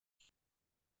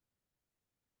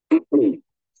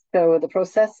So the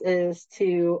process is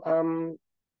to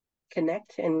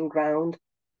connect and ground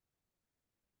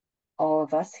all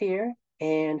of us here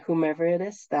and whomever it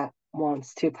is that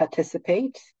wants to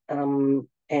participate and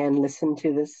listen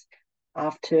to this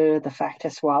after the fact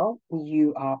as well.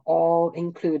 You are all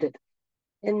included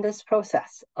in this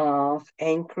process of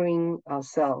anchoring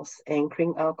ourselves,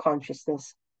 anchoring our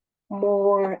consciousness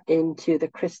more into the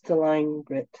crystalline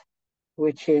grid,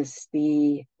 which is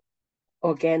the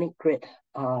organic grid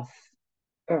of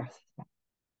Earth.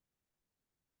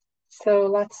 So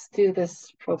let's do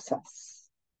this process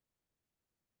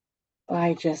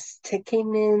by just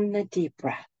taking in a deep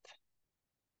breath.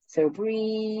 So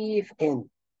breathe in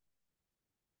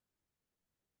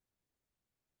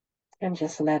and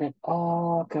just let it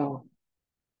all go.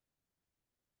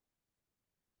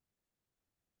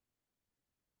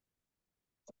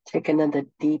 Take another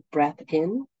deep breath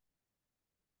in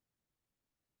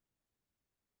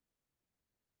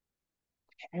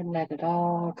and let it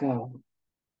all go.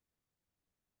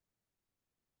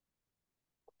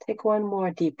 Take one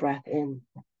more deep breath in.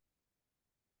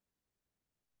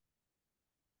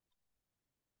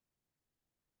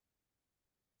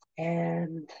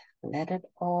 And let it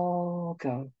all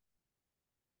go.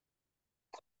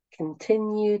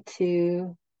 Continue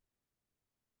to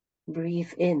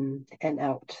breathe in and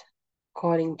out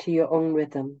according to your own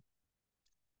rhythm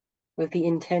with the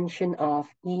intention of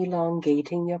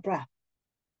elongating your breath.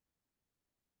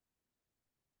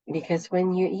 Because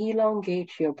when you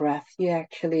elongate your breath, you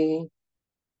actually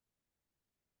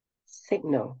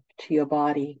signal to your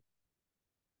body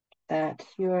that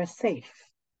you are safe.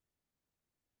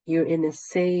 You're in a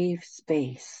safe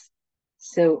space.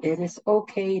 So it is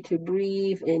okay to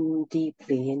breathe in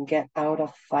deeply and get out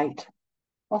of fight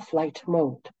or flight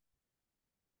mode.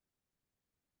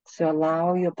 So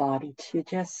allow your body to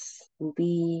just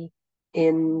be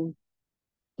in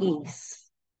ease,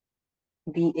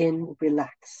 be in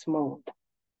relaxed mode.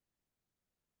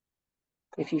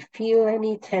 If you feel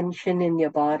any tension in your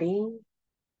body,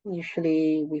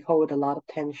 usually we hold a lot of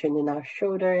tension in our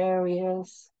shoulder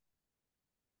areas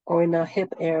or in our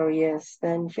hip areas,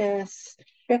 then just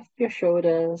shift your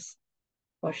shoulders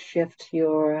or shift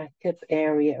your hip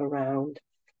area around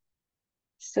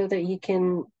so that you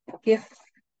can give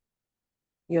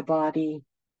your body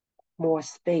more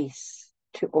space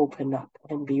to open up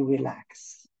and be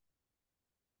relaxed.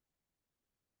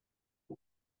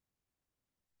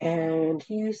 And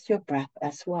use your breath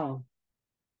as well.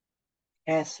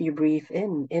 As you breathe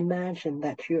in, imagine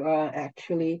that you are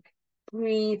actually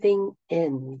breathing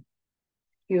in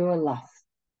your love.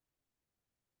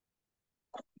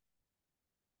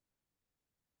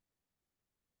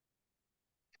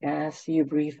 As you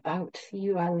breathe out,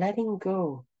 you are letting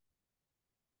go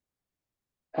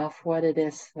of what it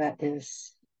is that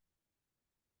is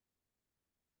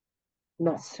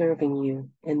not serving you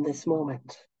in this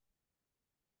moment.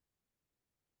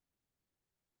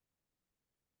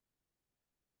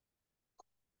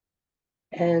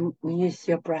 And use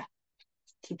your breath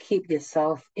to keep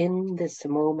yourself in this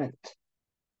moment.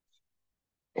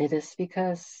 It is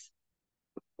because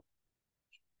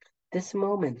this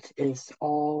moment is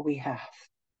all we have.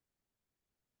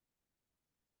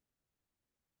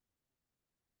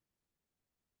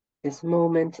 This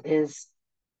moment is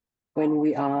when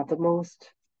we are the most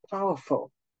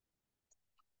powerful.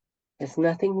 There's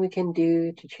nothing we can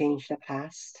do to change the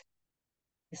past.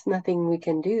 There's nothing we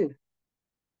can do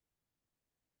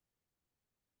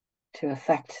to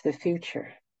affect the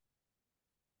future,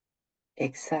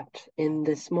 except in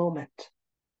this moment.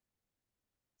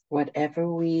 Whatever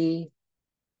we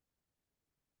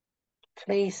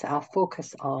place our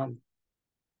focus on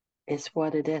is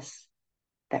what it is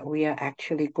that we are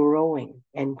actually growing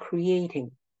and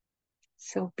creating.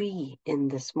 So be in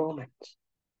this moment.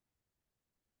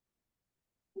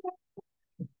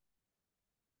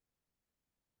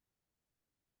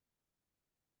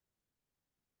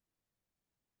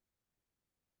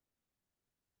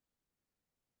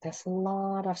 There's a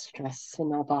lot of stress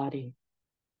in our body.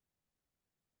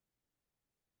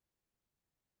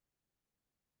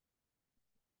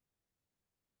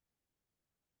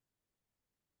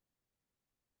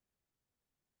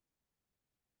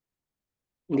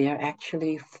 There are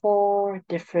actually 4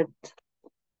 different,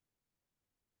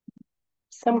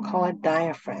 some call it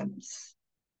diaphragms,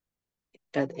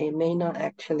 but it may not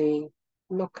actually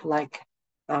look like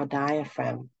our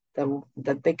diaphragm,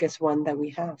 the biggest one that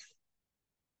we have,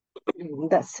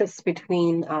 that sits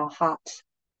between our heart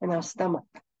and our stomach.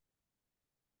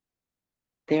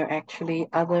 There are actually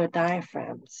other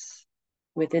diaphragms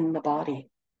within the body.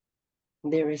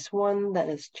 There is one that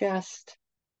is just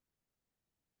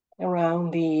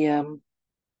around the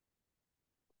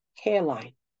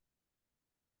hairline,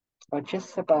 or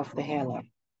just above the hairline.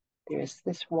 There's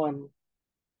this one.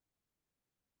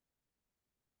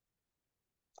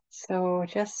 So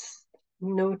just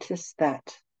notice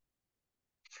that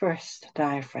first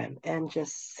diaphragm and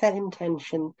just set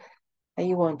intention that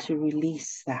you want to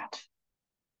release that.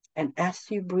 And as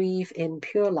you breathe in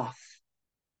pure love,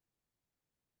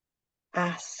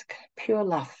 ask pure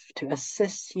love to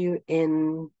assist you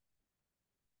in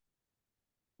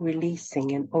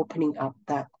releasing and opening up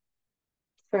that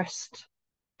first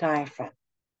diaphragm.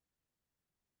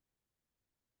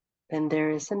 Then there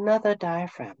is another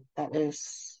diaphragm that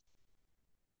is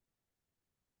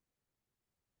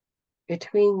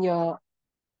between your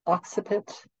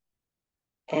occiput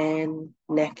and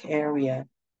neck area.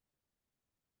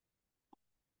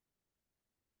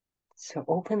 So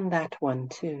open that one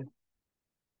too.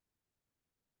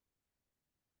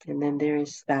 And then there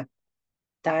is that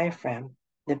diaphragm,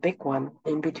 the big one,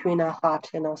 in between our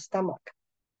heart and our stomach.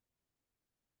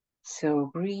 So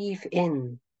breathe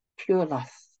in pure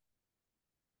love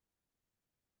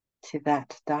to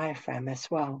that diaphragm as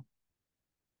well.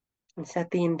 And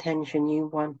set the intention you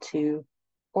want to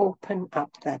open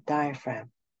up that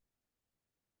diaphragm.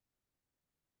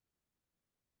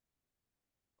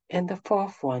 And the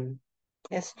fourth one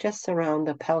is just around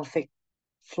the pelvic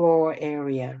floor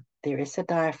area. There is a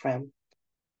diaphragm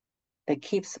that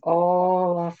keeps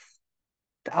all of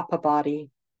the upper body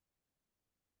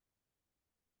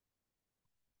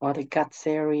or the guts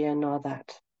area and all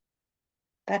that.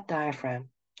 That diaphragm.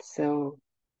 So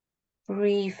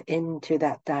breathe into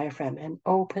that diaphragm and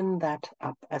open that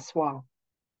up as well.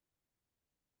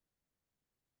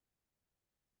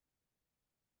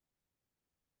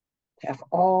 Have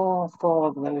all four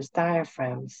of those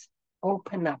diaphragms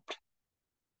open up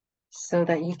so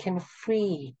that you can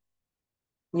free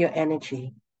your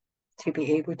energy to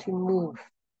be able to move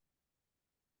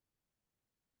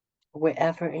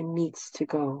wherever it needs to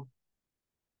go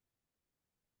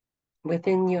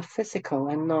within your physical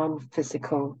and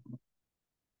non-physical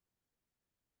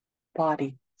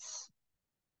bodies.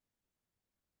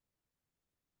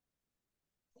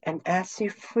 And as you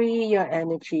free your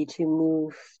energy to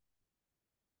move,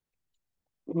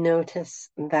 notice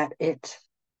that it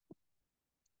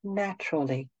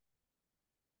naturally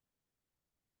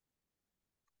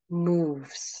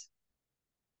moves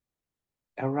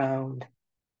around,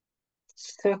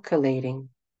 circulating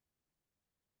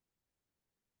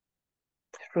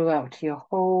throughout your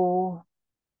whole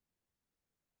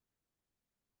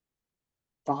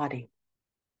body,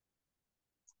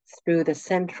 through the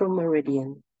central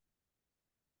meridian.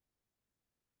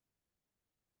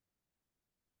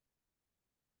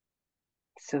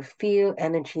 So feel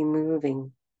energy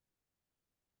moving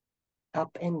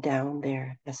up and down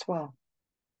there as well,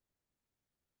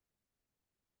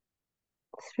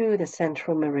 through the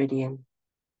central meridian.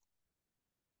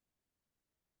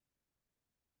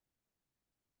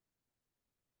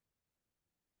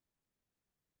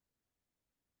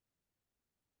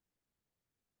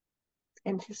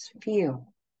 And just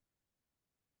feel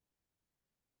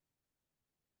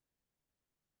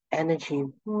energy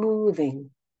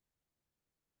moving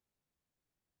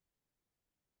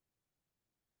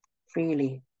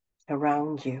freely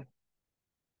around you.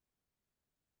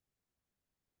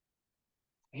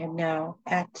 And now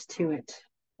add to it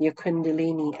your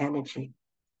Kundalini energy,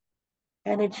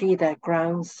 energy that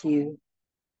grounds you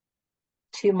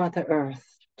to Mother Earth,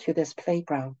 to this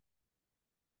playground,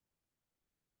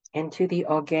 and to the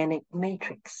organic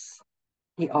matrix,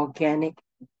 the organic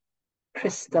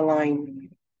crystalline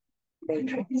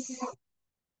matrix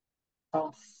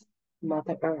of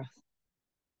Mother Earth,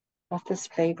 of this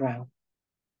playground.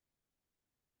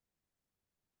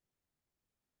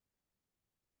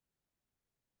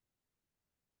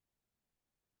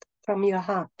 From your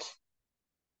heart,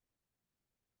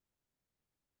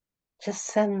 just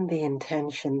send the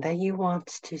intention that you want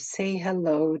to say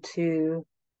hello to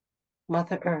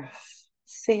Mother Earth.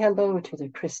 Say hello to the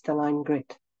crystalline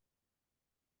grid.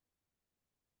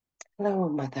 Hello,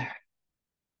 Mother.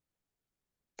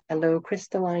 Hello,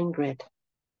 crystalline grid.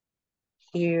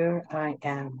 Here I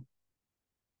am.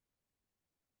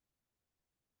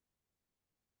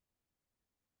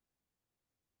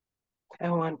 I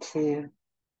want to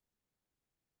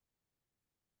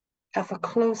have a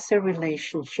closer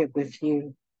relationship with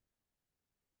you,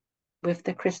 with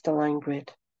the crystalline grid.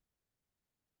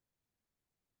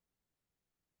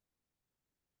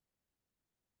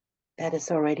 That is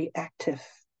already active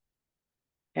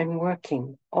and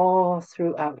working all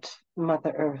throughout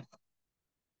Mother Earth.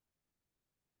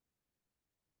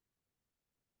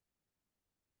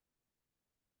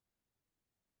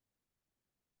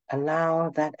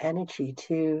 Allow that energy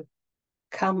to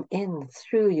come in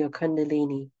through your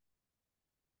Kundalini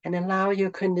and allow your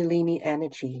Kundalini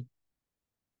energy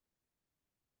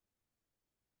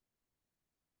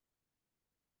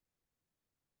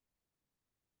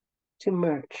to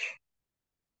merge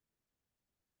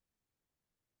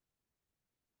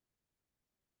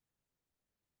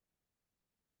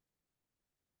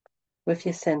with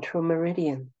your central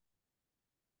meridian.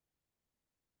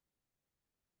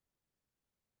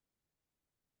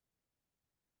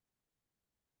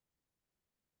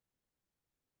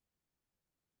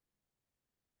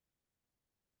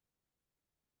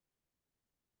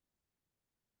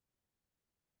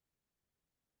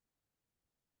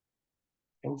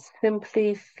 And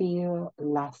simply feel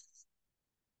love.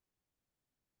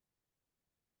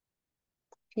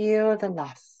 Feel the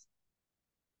love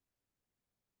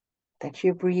that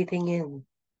you're breathing in.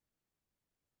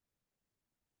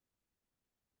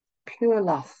 Pure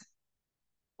love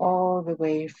all the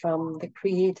way from the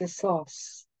Creator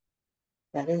Source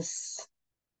that is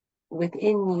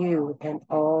within you and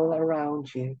all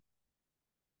around you.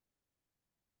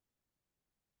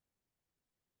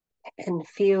 And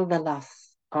feel the love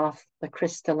of the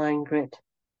crystalline grid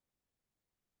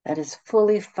that is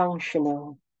fully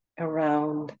functional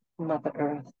around Mother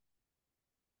Earth,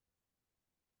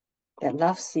 that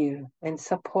loves you and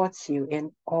supports you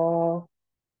in all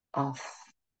of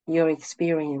your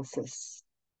experiences,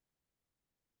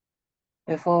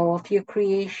 with all of your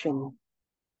creation.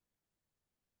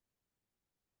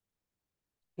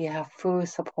 You have full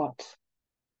support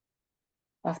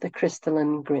of the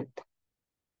crystalline grid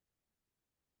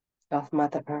of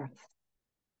Mother Earth.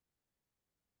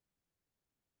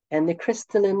 And the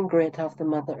crystalline grid of the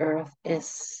Mother Earth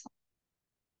is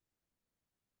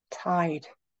tied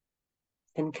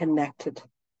and connected,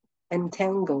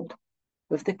 entangled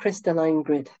with the crystalline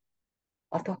grid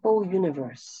of the whole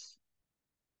universe.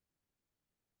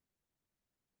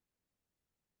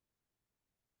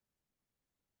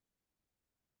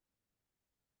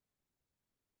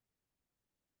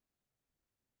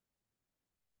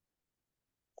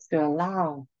 So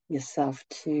allow yourself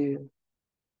to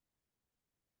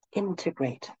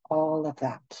integrate all of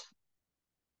that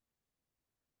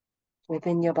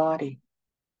within your body.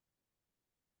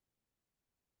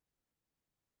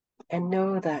 And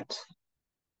know that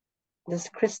this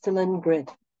crystalline grid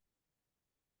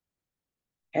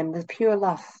and the pure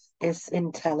love is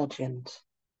intelligent.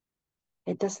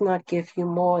 It does not give you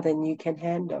more than you can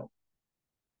handle.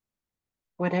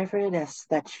 Whatever it is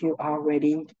that you are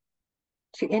ready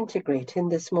to integrate in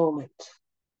this moment,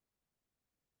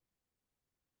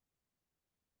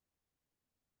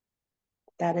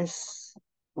 that is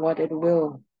what it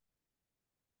will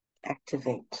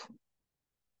activate.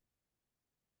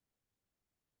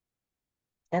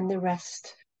 And the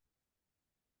rest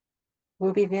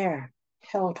will be there,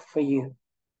 held for you,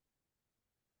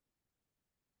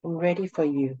 and ready for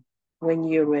you when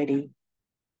you're ready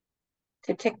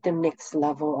to take the next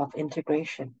level of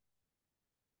integration.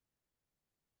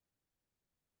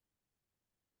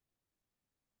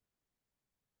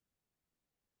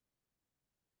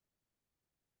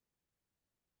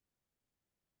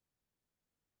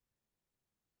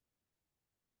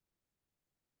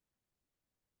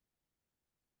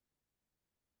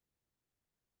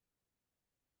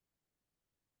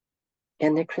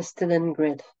 And the crystalline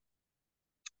grid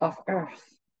of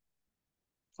Earth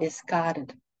is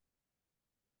guarded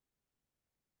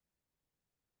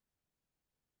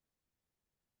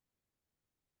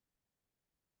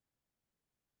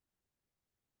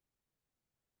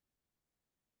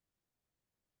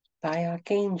by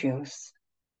archangels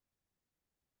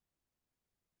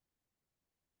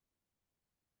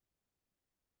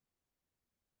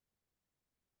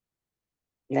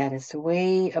that is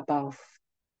way above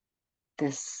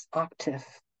this octave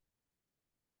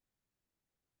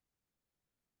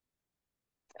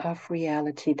of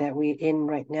reality that we're in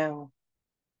right now.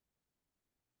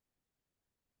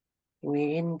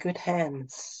 We're in good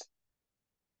hands.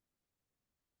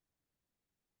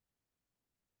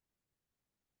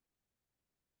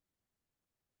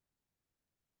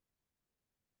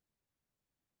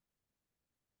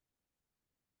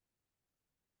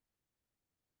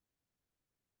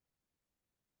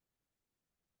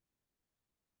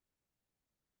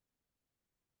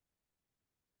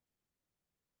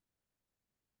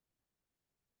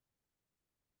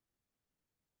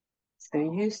 So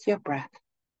use your breath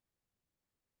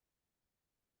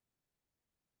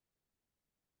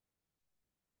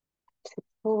to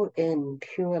pull in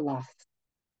pure love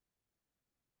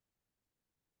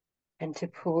and to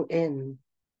pull in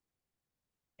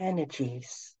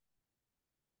energies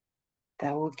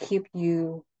that will keep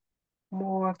you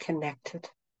more connected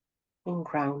and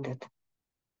grounded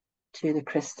to the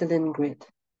crystalline grid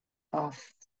of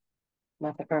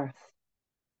Mother Earth.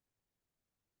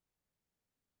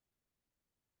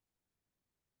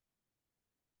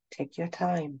 Take your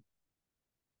time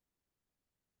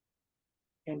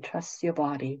and trust your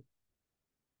body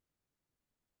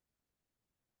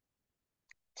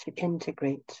to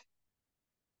integrate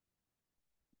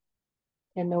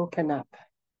and open up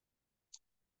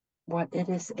what it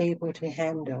is able to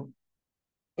handle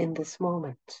in this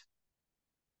moment.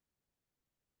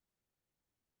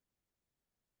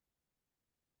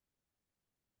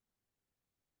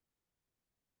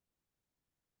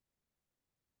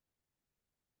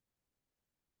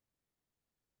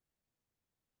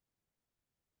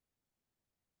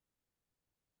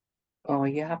 All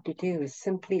you have to do is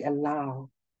simply allow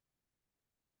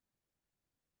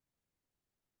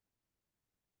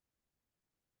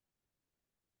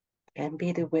and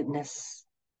be the witness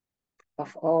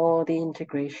of all the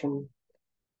integration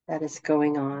that is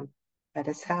going on, that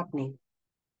is happening.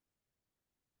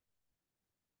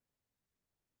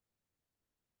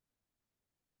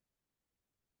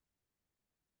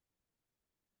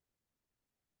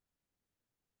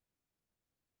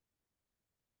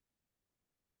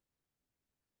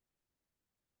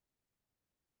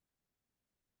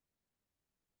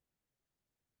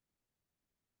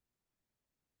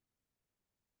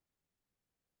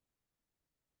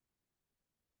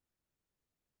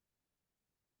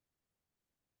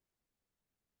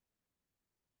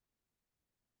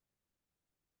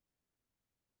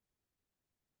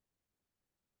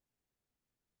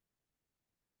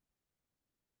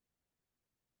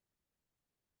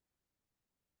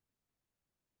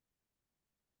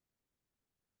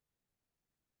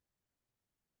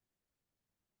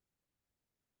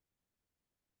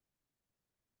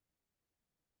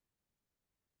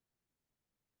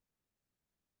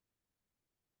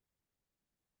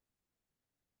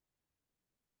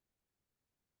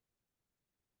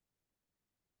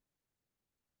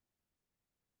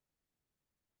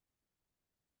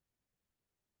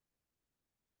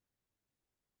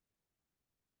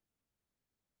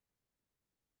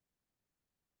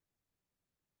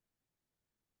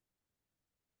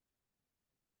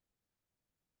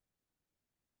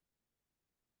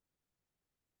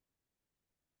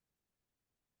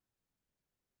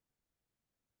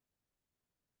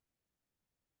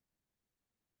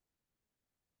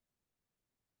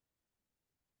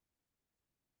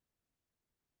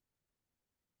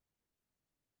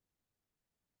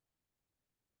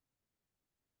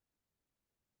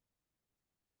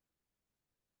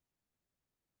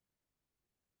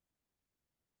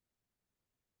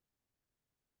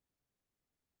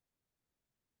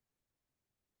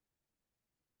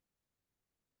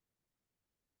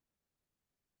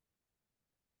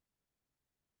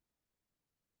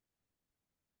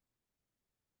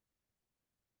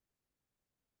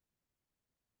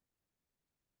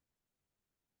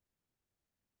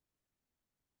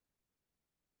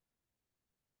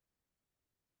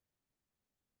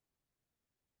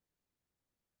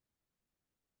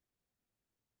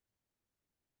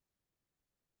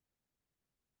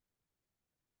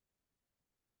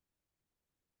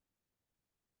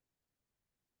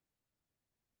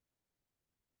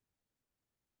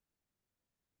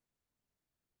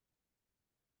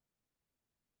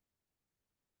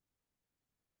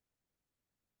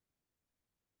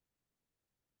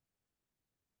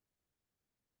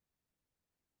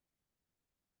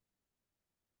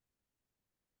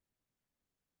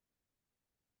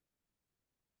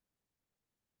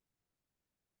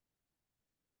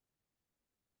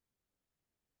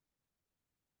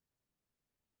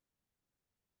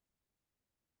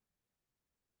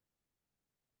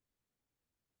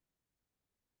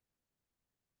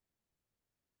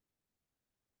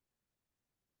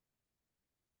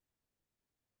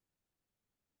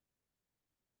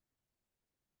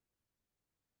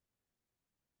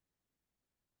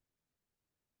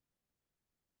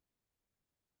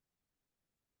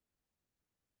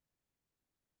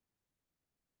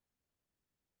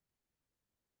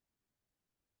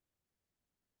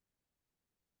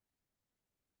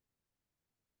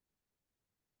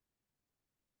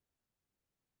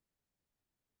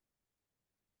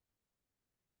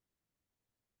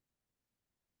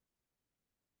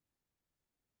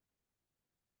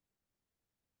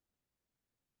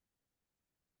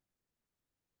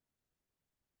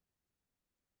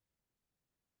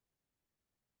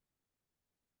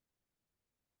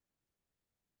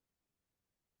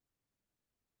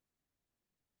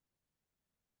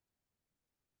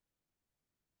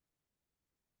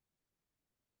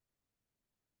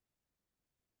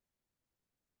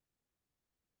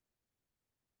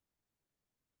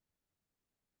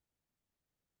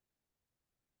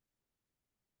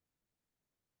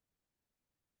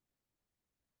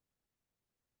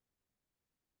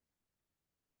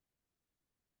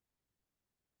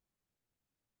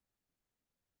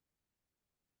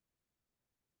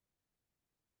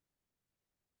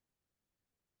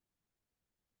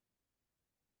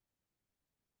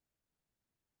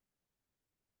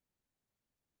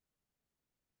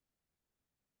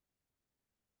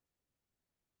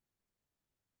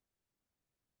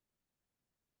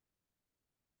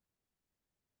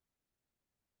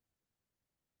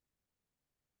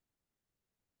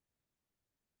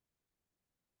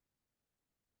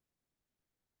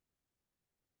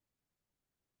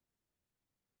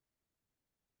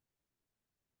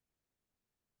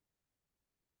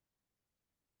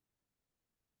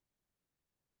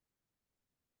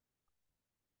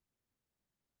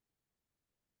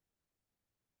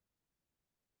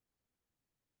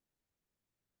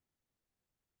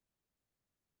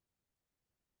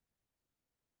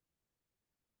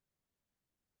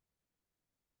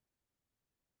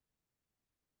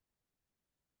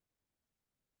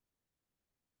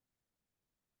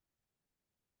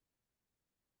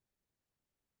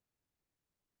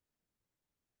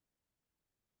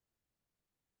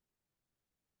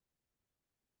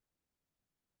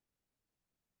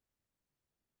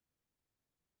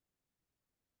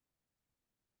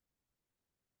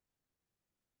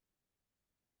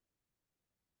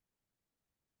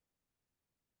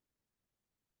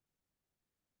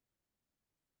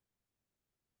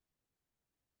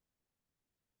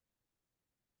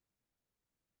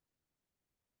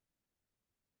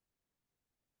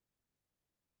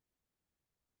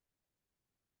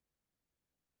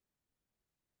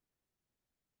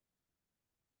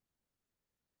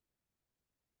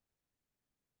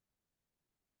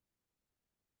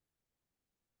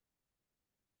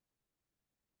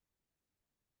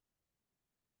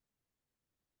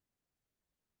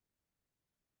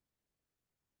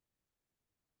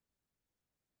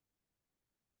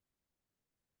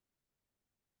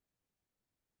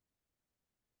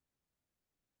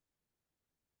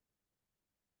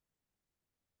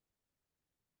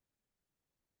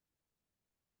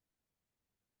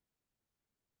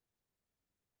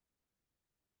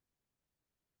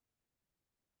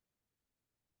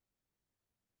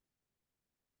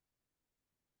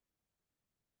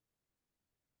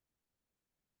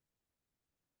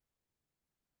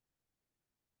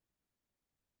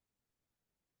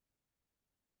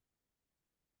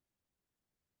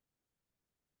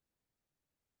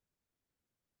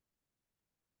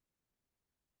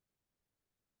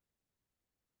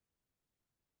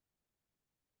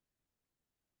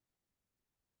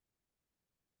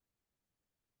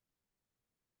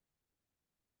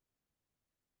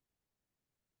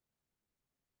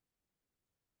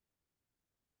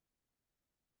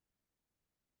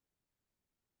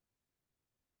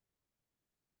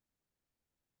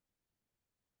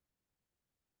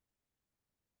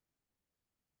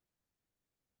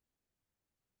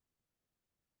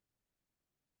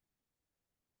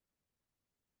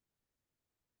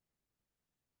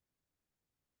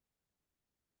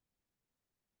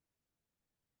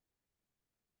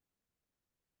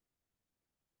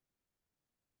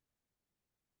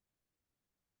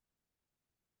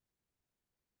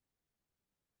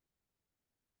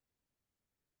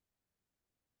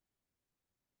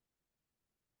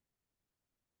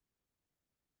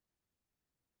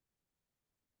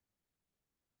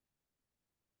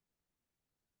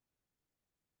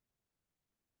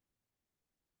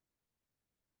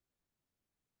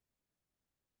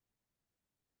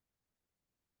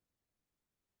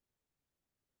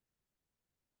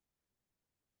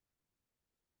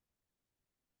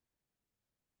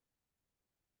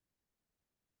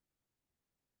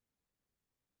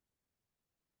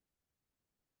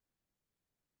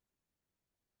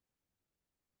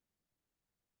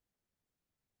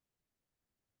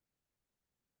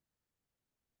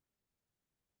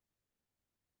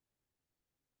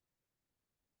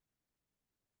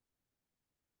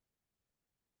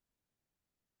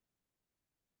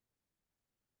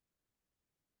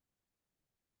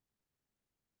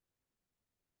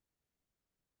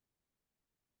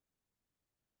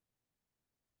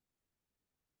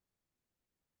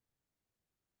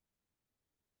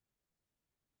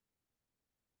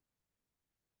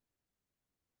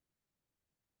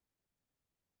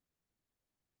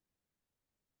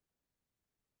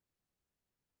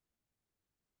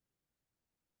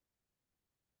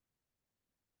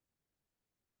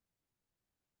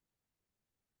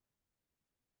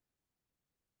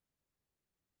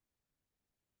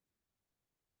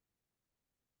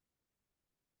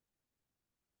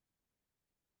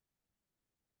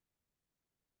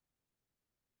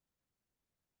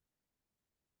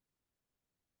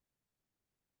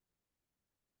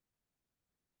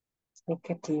 Take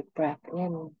a deep breath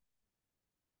in.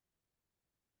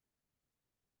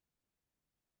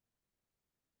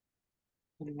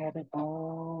 And let it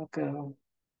all go.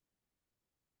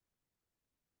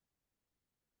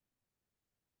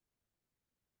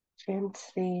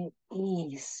 Gently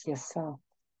ease yourself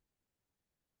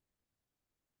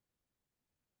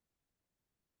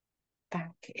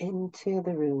back into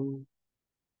the room.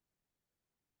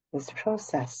 This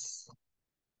process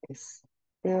is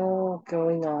still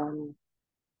going on.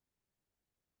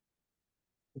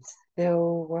 It's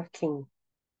still working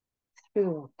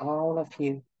through all of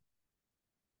you.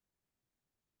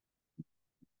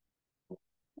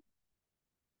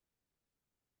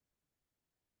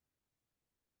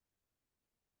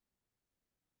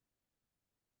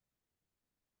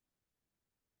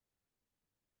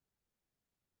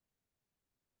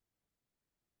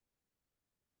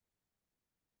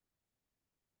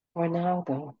 For now,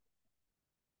 though,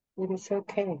 it is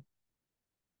okay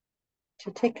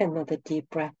to take another deep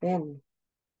breath in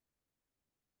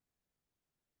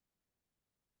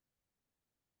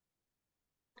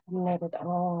and let it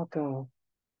all go.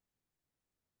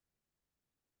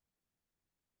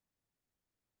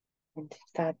 And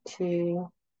start to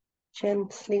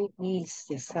gently ease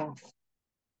yourself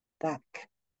back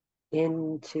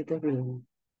into the room.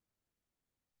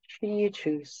 Should you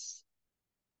choose.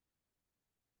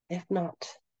 If not,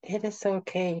 it is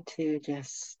okay to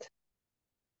just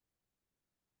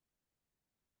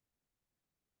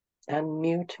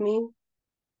unmute me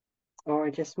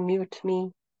or just mute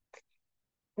me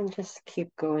and just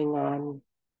keep going on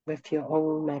with your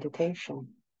own meditation.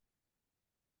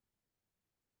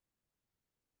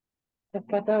 But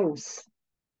for those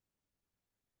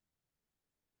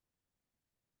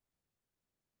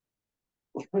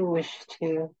who wish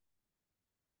to,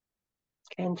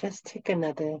 can just take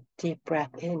another deep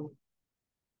breath in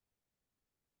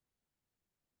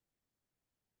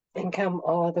and come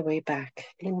all the way back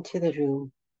into the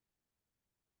room.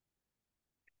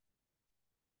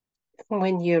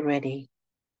 When you're ready,